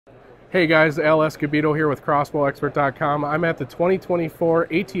Hey guys, Al Escobedo here with CrossbowExpert.com. I'm at the 2024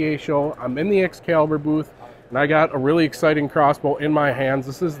 ATA show. I'm in the Excalibur booth, and I got a really exciting crossbow in my hands.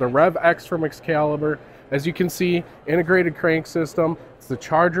 This is the RevX from Excalibur. As you can see, integrated crank system. It's the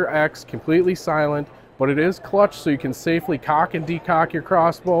ChargerX, completely silent, but it is clutch, so you can safely cock and decock your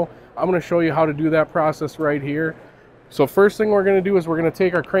crossbow. I'm going to show you how to do that process right here. So first thing we're going to do is we're going to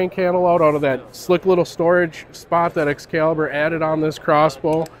take our crank handle out of that slick little storage spot that Excalibur added on this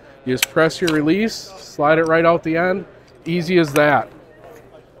crossbow. You just press your release, slide it right out the end. Easy as that.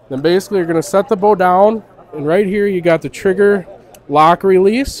 Then basically you're going to set the bow down, and right here you got the trigger lock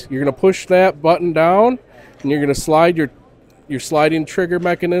release. You're going to push that button down, and you're going to slide your sliding trigger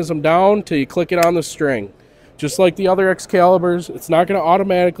mechanism down till you click it on the string. Just like the other Excaliburs, it's not going to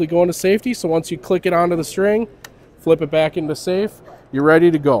automatically go into safety, so once you click it onto the string, flip it back into safe, you're ready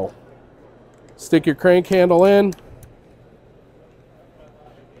to go. Stick your crank handle in.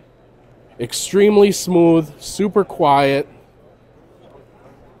 Extremely smooth, super quiet.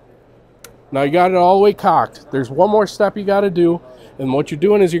 Now you got it all the way cocked. There's one more step you got to do, and what you're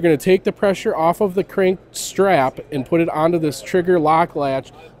doing is you're going to take the pressure off of the crank strap and put it onto this trigger lock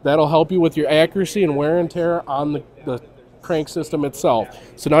latch. That'll help you with your accuracy and wear and tear on the crank system itself.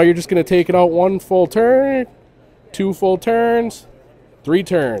 So now you're just going to take it out one full turn, two full turns, three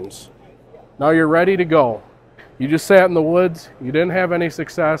turns. Now you're ready to go. You just sat in the woods, you didn't have any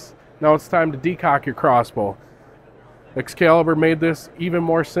success. Now it's time to decock your crossbow. Excalibur made this even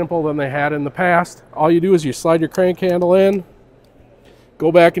more simple than they had in the past. All you do is you slide your crank handle in,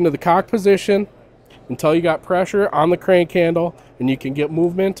 go back into the cock position until you got pressure on the crank handle, and you can get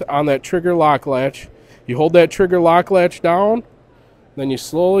movement on that trigger lock latch. You hold that trigger lock latch down, then you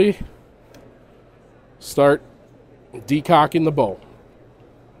slowly start decocking the bow.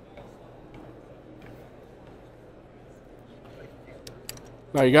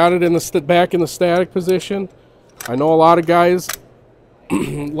 Now you got it in the back in the static position. I know a lot of guys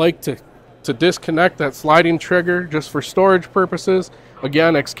like to disconnect that sliding trigger just for storage purposes.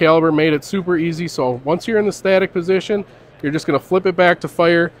 Again, Excalibur made it super easy, so once you're in the static position, you're just going to flip it back to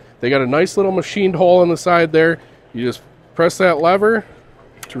fire. They got a nice little machined hole in the side there. You just press that lever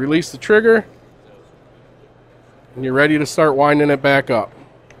to release the trigger, and you're ready to start winding it back up.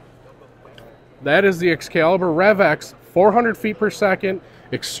 That is the Excalibur RevX, 400 feet per second,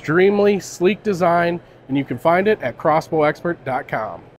 extremely sleek design, and you can find it at CrossbowExpert.com.